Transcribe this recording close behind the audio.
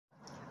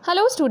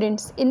Hello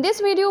students, in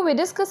this video we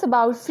discuss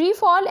about free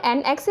fall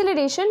and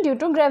acceleration due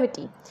to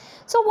gravity.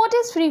 So what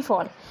is free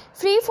fall?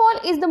 Free fall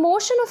is the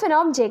motion of an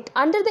object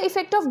under the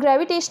effect of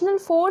gravitational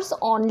force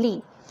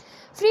only.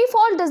 Free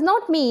fall does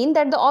not mean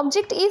that the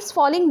object is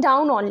falling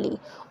down only.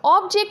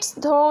 Objects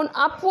thrown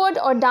upward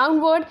or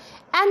downward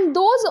and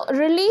those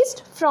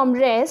released from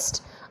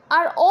rest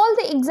are all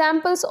the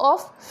examples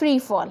of free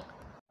fall.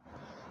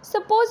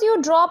 Suppose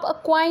you drop a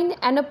coin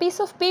and a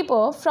piece of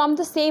paper from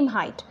the same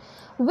height.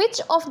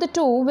 Which of the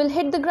two will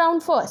hit the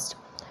ground first?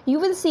 You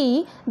will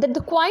see that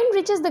the coin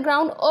reaches the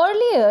ground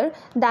earlier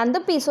than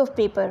the piece of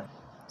paper.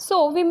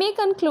 So we may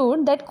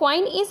conclude that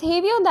coin is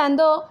heavier than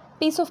the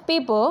piece of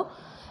paper.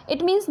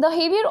 It means the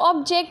heavier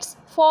objects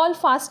fall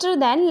faster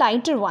than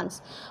lighter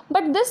ones.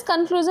 But this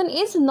conclusion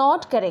is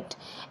not correct.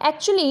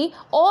 Actually,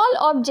 all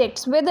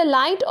objects, whether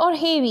light or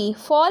heavy,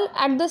 fall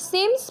at the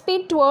same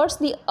speed towards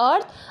the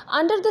earth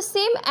under the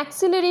same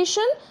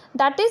acceleration,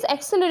 that is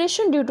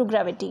acceleration due to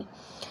gravity.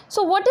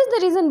 So what is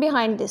the reason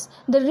behind this?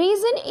 The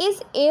reason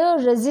is air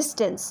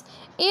resistance.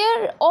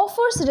 Air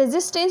offers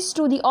resistance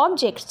to the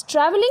objects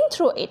traveling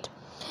through it.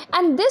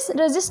 And this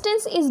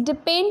resistance is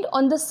depend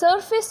on the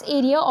surface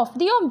area of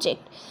the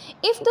object.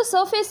 If the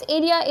surface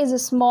area is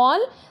small,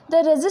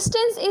 the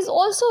resistance is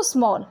also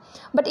small.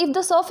 But if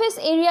the surface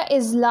area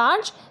is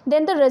large,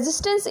 then the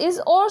resistance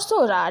is also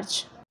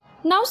large.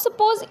 Now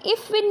suppose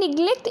if we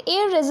neglect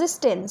air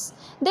resistance,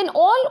 then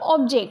all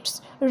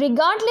objects,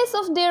 regardless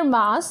of their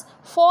mass,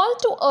 fall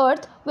to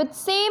earth with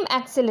same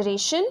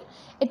acceleration.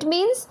 It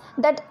means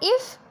that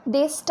if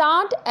they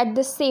start at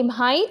the same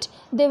height,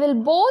 they will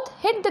both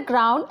hit the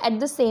ground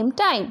at the same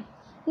time.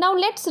 Now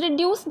let's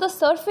reduce the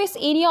surface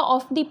area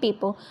of the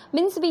paper.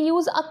 Means we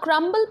use a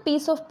crumbled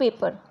piece of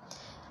paper.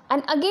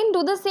 And again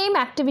do the same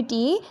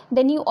activity,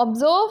 then you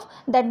observe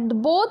that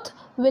both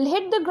will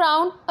hit the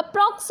ground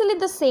approximately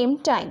the same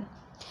time.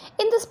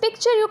 In this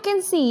picture you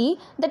can see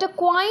that a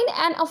coin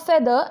and a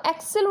feather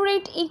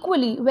accelerate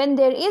equally when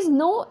there is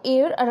no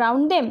air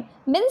around them,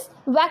 means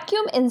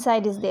vacuum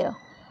inside is there.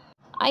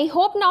 I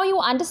hope now you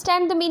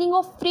understand the meaning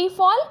of free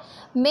fall.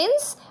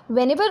 Means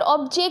whenever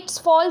objects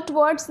fall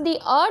towards the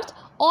earth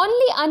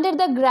only under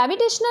the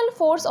gravitational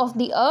force of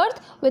the earth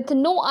with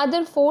no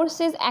other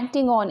forces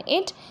acting on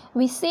it,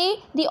 we say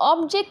the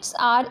objects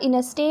are in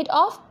a state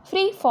of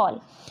free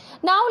fall.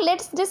 Now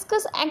let's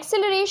discuss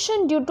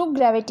acceleration due to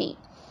gravity.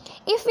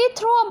 If we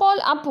throw a ball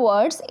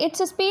upwards,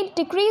 its speed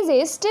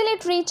decreases till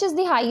it reaches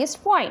the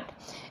highest point.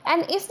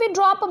 And if we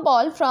drop a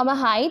ball from a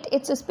height,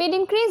 its speed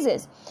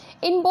increases.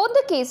 In both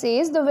the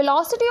cases, the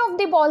velocity of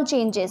the ball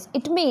changes.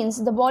 It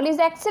means the ball is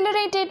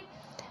accelerated.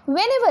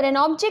 Whenever an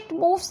object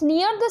moves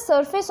near the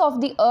surface of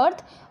the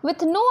earth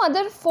with no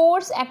other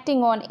force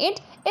acting on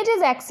it, it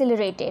is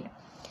accelerated.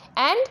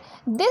 And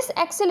this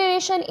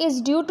acceleration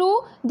is due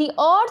to the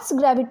earth's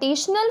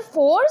gravitational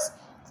force,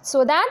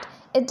 so that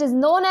it is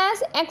known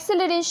as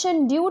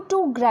acceleration due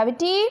to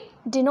gravity,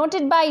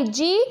 denoted by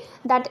g,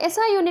 that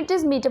SI unit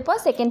is meter per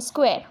second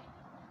square.